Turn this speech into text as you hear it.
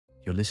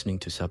You're listening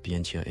to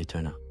Sapientia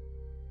Aeterna.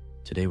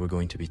 Today we're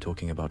going to be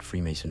talking about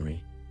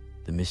Freemasonry,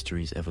 the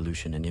mysteries,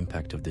 evolution, and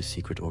impact of this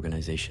secret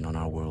organization on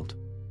our world.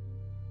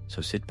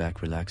 So sit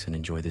back, relax, and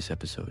enjoy this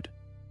episode.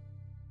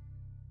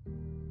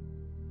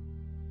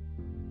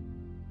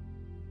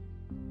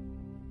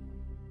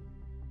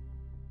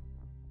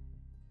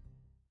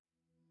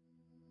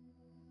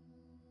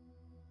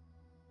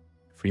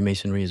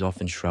 Freemasonry is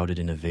often shrouded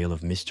in a veil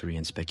of mystery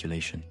and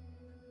speculation.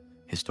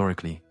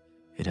 Historically,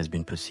 it has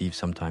been perceived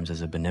sometimes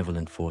as a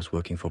benevolent force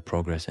working for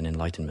progress and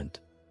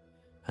enlightenment,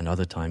 and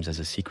other times as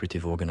a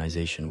secretive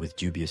organization with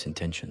dubious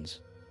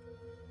intentions.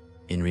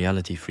 In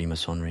reality,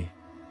 Freemasonry,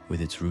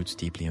 with its roots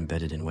deeply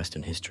embedded in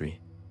Western history,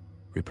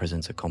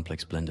 represents a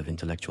complex blend of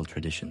intellectual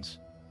traditions,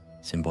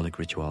 symbolic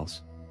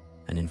rituals,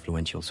 and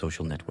influential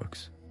social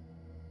networks.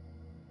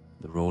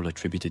 The role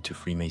attributed to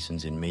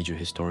Freemasons in major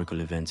historical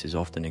events is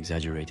often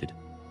exaggerated,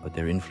 but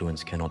their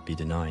influence cannot be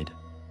denied.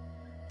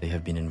 They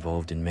have been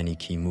involved in many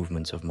key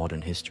movements of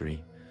modern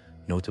history,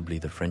 notably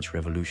the French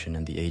Revolution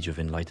and the Age of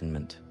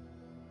Enlightenment.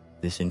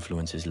 This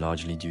influence is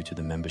largely due to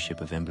the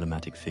membership of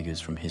emblematic figures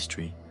from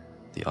history,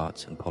 the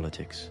arts, and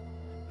politics,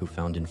 who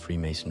found in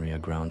Freemasonry a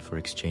ground for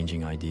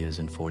exchanging ideas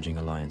and forging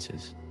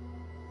alliances.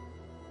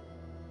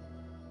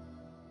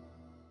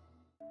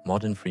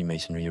 Modern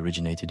Freemasonry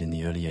originated in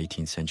the early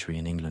 18th century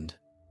in England,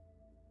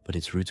 but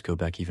its roots go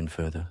back even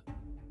further.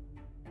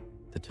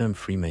 The term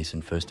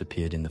Freemason first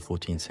appeared in the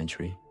 14th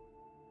century,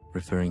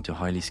 referring to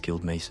highly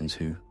skilled masons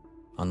who,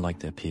 unlike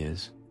their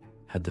peers,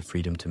 had the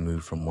freedom to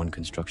move from one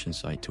construction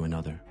site to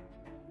another.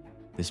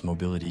 This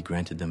mobility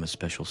granted them a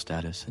special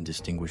status and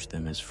distinguished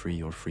them as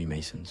free or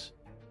Freemasons.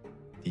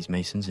 These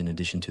masons, in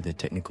addition to their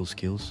technical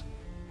skills,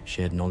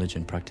 shared knowledge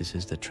and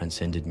practices that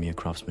transcended mere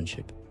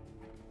craftsmanship.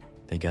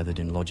 They gathered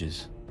in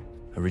lodges,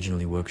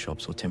 originally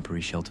workshops or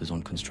temporary shelters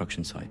on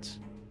construction sites.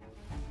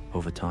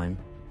 Over time,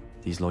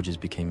 these lodges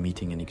became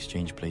meeting and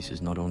exchange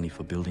places not only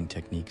for building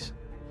techniques,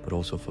 but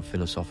also for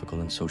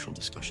philosophical and social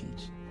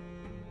discussions.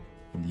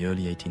 In the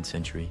early 18th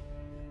century,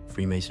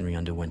 Freemasonry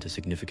underwent a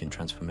significant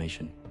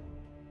transformation.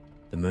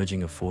 The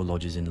merging of 4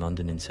 lodges in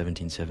London in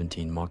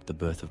 1717 marked the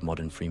birth of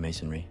modern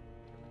Freemasonry.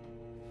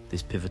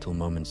 This pivotal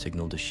moment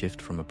signaled a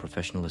shift from a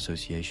professional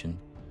association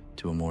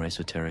to a more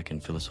esoteric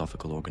and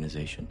philosophical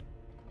organization.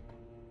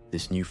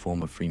 This new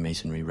form of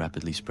Freemasonry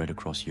rapidly spread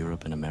across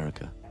Europe and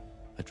America,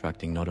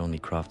 attracting not only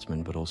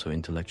craftsmen but also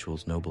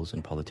intellectuals, nobles,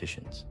 and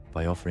politicians.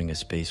 By offering a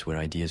space where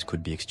ideas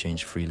could be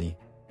exchanged freely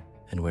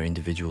and where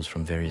individuals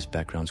from various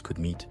backgrounds could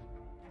meet,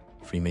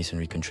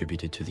 Freemasonry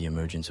contributed to the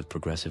emergence of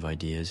progressive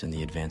ideas and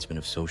the advancement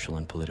of social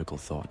and political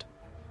thought.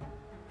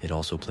 It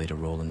also played a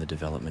role in the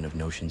development of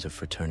notions of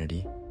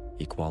fraternity,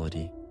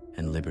 equality,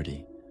 and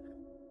liberty.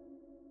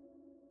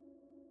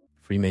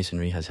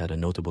 Freemasonry has had a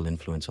notable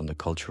influence on the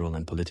cultural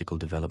and political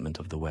development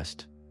of the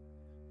West,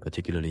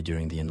 particularly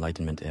during the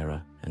Enlightenment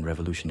era and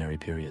revolutionary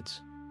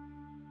periods.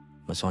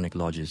 Masonic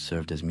lodges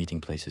served as meeting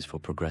places for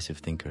progressive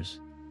thinkers,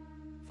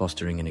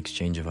 fostering an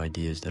exchange of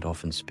ideas that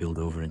often spilled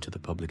over into the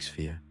public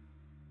sphere.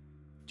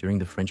 During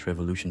the French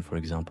Revolution, for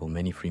example,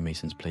 many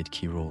Freemasons played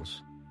key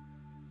roles.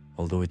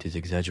 Although it is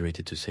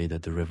exaggerated to say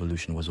that the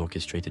revolution was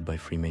orchestrated by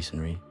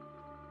Freemasonry,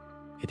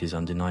 it is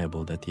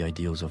undeniable that the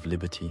ideals of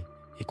liberty,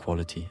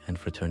 equality, and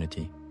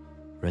fraternity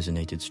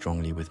resonated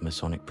strongly with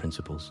Masonic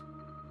principles.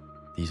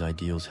 These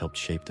ideals helped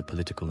shape the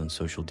political and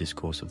social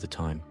discourse of the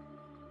time,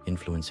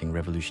 influencing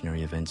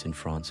revolutionary events in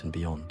France and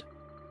beyond.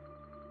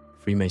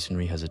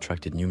 Freemasonry has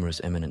attracted numerous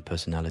eminent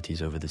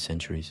personalities over the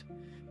centuries,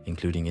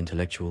 including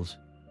intellectuals,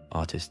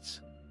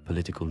 artists,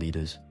 political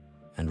leaders,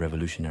 and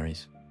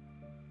revolutionaries.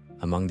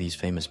 Among these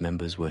famous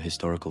members were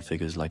historical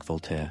figures like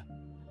Voltaire,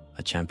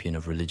 a champion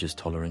of religious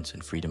tolerance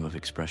and freedom of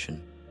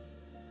expression;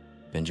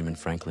 Benjamin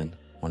Franklin,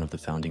 one of the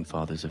founding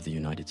fathers of the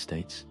United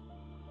States;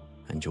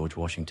 and George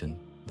Washington,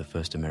 the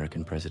first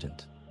American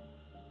president.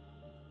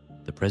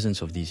 The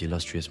presence of these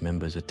illustrious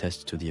members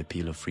attests to the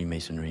appeal of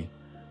Freemasonry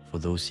for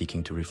those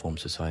seeking to reform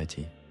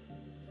society.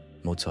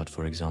 Mozart,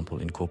 for example,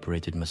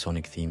 incorporated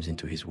Masonic themes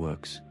into his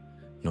works,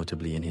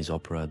 notably in his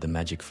opera The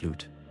Magic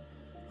Flute,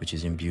 which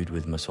is imbued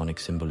with Masonic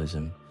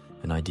symbolism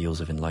and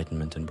ideals of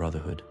enlightenment and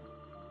brotherhood.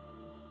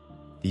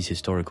 These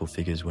historical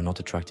figures were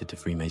not attracted to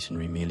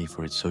Freemasonry merely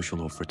for its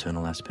social or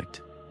fraternal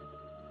aspect.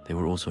 They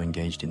were also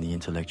engaged in the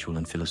intellectual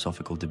and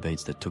philosophical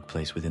debates that took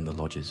place within the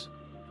lodges.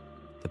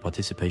 The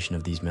participation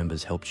of these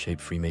members helped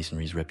shape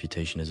Freemasonry's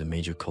reputation as a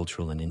major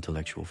cultural and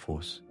intellectual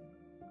force.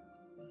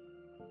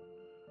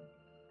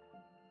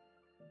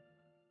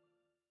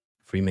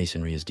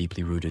 Freemasonry is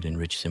deeply rooted in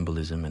rich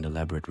symbolism and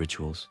elaborate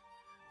rituals,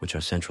 which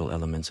are central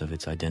elements of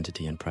its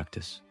identity and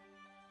practice.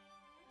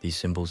 These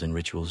symbols and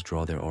rituals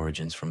draw their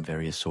origins from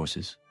various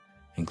sources,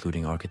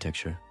 including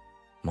architecture,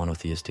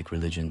 monotheistic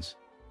religions,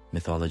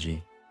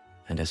 mythology,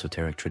 and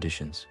esoteric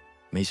traditions.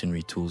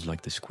 Masonry tools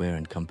like the square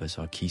and compass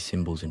are key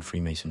symbols in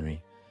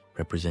Freemasonry,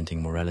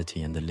 representing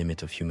morality and the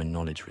limit of human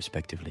knowledge,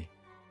 respectively.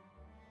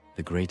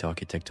 The great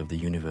architect of the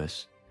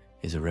universe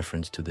is a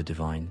reference to the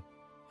divine,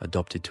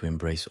 adopted to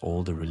embrace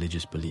all the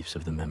religious beliefs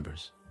of the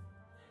members.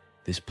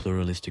 This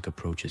pluralistic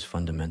approach is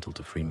fundamental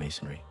to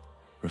Freemasonry,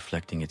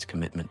 reflecting its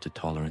commitment to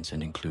tolerance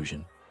and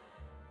inclusion.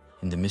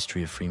 In the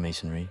mystery of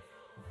Freemasonry,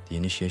 the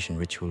initiation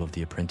ritual of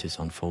the apprentice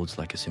unfolds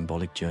like a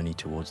symbolic journey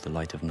towards the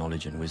light of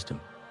knowledge and wisdom.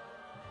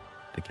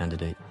 The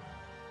candidate,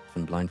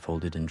 often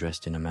blindfolded and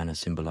dressed in a manner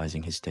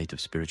symbolizing his state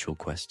of spiritual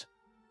quest,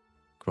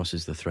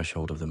 crosses the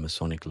threshold of the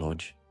Masonic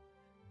Lodge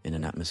in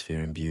an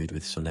atmosphere imbued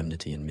with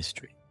solemnity and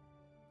mystery.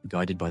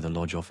 Guided by the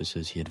lodge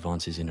officers, he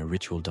advances in a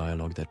ritual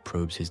dialogue that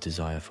probes his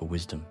desire for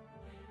wisdom.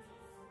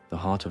 The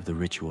heart of the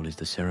ritual is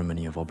the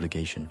ceremony of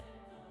obligation,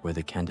 where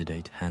the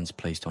candidate, hands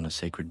placed on a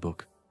sacred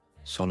book,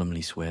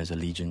 solemnly swears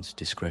allegiance,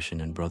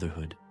 discretion, and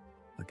brotherhood,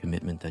 a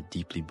commitment that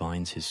deeply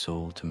binds his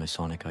soul to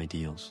Masonic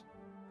ideals.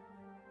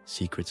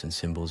 Secrets and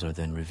symbols are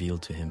then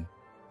revealed to him,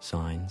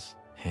 signs,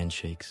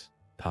 handshakes,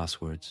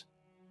 passwords,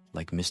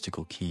 like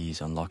mystical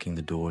keys unlocking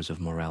the doors of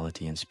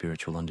morality and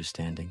spiritual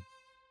understanding.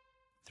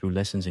 Through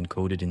lessons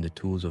encoded in the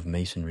tools of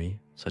Masonry,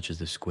 such as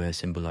the square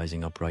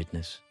symbolizing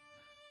uprightness,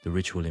 the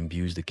ritual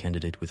imbues the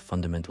candidate with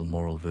fundamental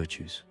moral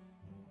virtues.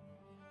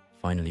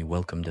 Finally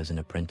welcomed as an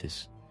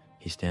apprentice,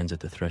 he stands at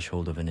the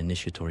threshold of an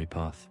initiatory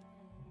path,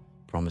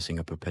 promising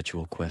a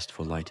perpetual quest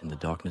for light in the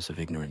darkness of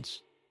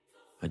ignorance,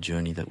 a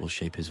journey that will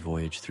shape his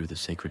voyage through the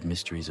sacred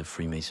mysteries of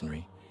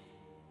Freemasonry.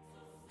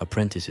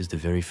 Apprentice is the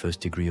very first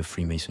degree of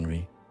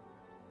Freemasonry.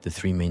 The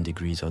three main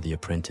degrees are the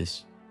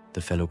apprentice,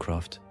 the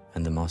fellowcraft,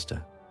 and the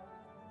master.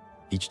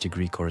 Each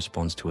degree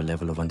corresponds to a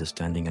level of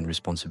understanding and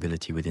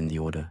responsibility within the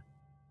order.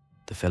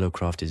 The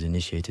fellowcraft is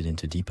initiated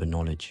into deeper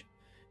knowledge,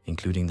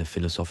 including the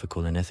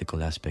philosophical and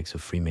ethical aspects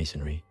of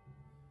Freemasonry.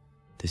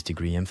 This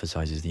degree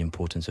emphasizes the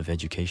importance of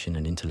education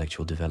and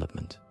intellectual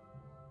development.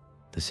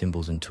 The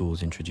symbols and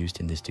tools introduced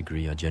in this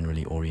degree are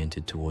generally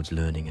oriented towards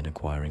learning and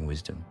acquiring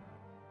wisdom.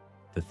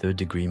 The third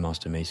degree,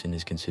 Master Mason,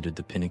 is considered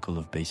the pinnacle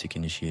of basic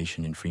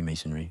initiation in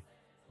Freemasonry.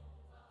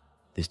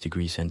 This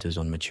degree centers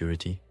on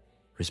maturity,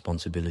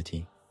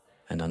 responsibility,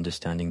 and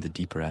understanding the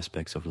deeper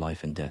aspects of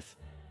life and death.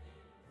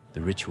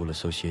 The ritual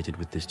associated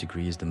with this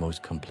degree is the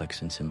most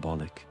complex and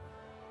symbolic,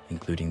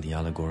 including the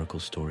allegorical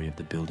story of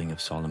the building of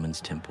Solomon's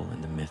temple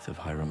and the myth of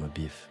Hiram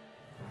Abiff,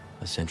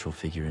 a central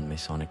figure in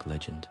Masonic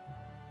legend.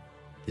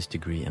 This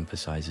degree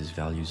emphasizes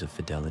values of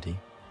fidelity,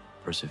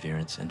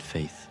 perseverance, and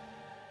faith.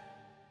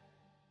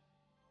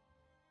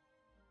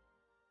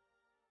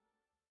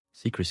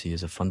 Secrecy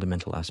is a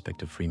fundamental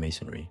aspect of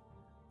Freemasonry,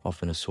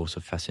 often a source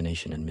of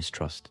fascination and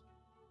mistrust.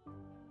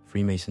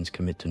 Freemasons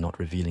commit to not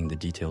revealing the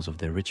details of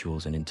their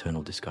rituals and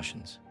internal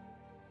discussions.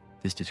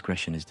 This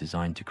discretion is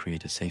designed to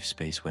create a safe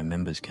space where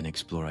members can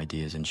explore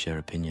ideas and share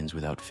opinions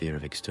without fear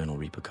of external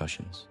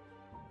repercussions.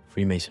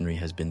 Freemasonry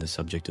has been the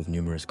subject of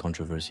numerous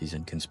controversies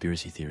and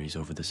conspiracy theories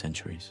over the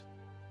centuries.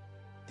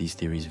 These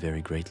theories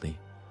vary greatly,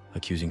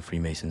 accusing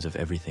Freemasons of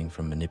everything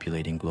from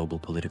manipulating global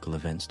political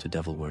events to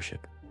devil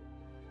worship.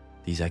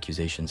 These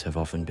accusations have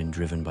often been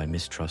driven by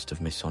mistrust of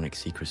Masonic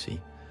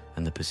secrecy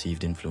and the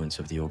perceived influence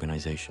of the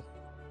organization.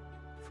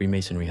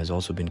 Freemasonry has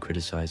also been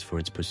criticized for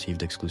its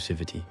perceived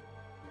exclusivity,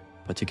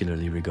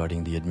 particularly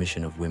regarding the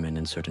admission of women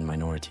and certain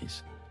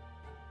minorities.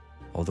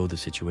 Although the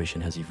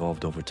situation has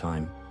evolved over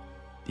time,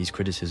 these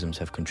criticisms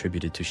have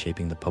contributed to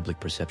shaping the public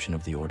perception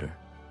of the order.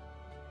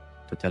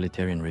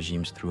 Totalitarian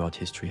regimes throughout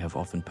history have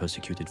often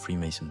persecuted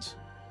Freemasons,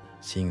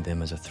 seeing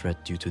them as a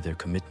threat due to their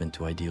commitment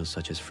to ideals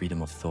such as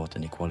freedom of thought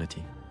and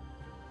equality.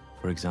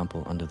 For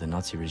example, under the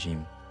Nazi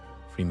regime,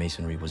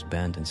 Freemasonry was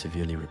banned and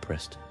severely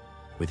repressed,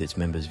 with its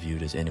members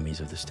viewed as enemies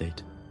of the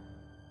state.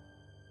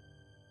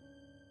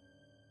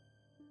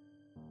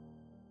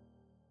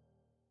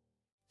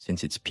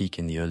 Since its peak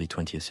in the early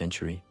 20th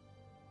century,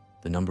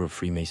 the number of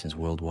Freemasons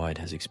worldwide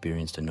has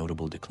experienced a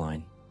notable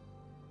decline.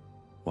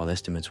 While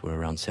estimates were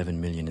around 7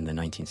 million in the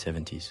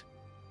 1970s,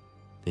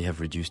 they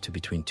have reduced to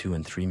between 2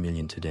 and 3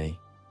 million today,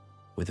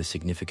 with a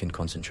significant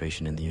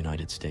concentration in the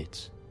United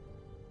States.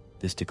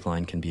 This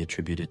decline can be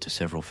attributed to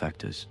several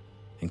factors,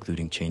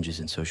 including changes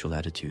in social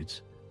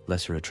attitudes,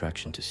 lesser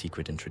attraction to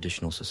secret and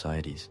traditional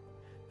societies,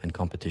 and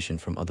competition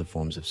from other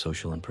forms of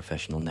social and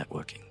professional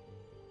networking.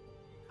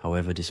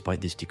 However,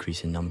 despite this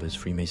decrease in numbers,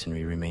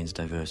 Freemasonry remains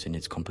diverse in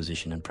its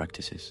composition and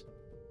practices.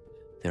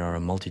 There are a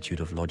multitude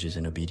of lodges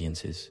and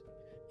obediences,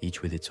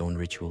 each with its own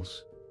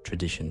rituals,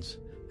 traditions,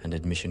 and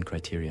admission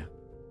criteria.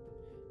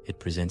 It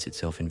presents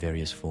itself in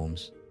various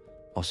forms,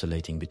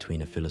 oscillating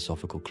between a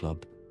philosophical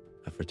club,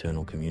 a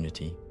fraternal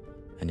community,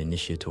 an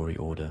initiatory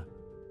order,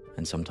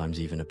 and sometimes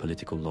even a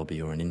political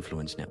lobby or an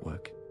influence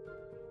network.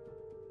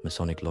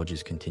 Masonic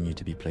lodges continue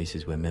to be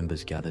places where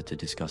members gather to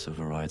discuss a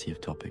variety of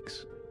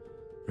topics,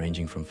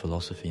 ranging from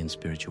philosophy and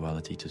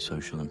spirituality to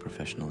social and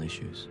professional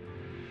issues.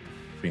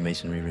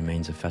 Freemasonry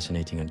remains a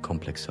fascinating and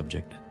complex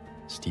subject,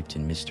 steeped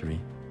in mystery,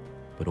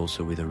 but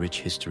also with a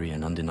rich history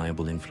and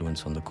undeniable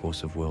influence on the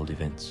course of world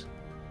events.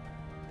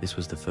 This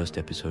was the first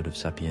episode of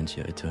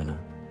Sapientia Eterna.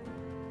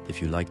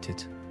 If you liked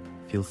it,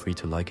 feel free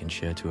to like and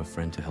share to a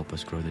friend to help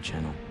us grow the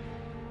channel.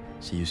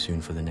 See you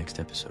soon for the next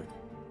episode.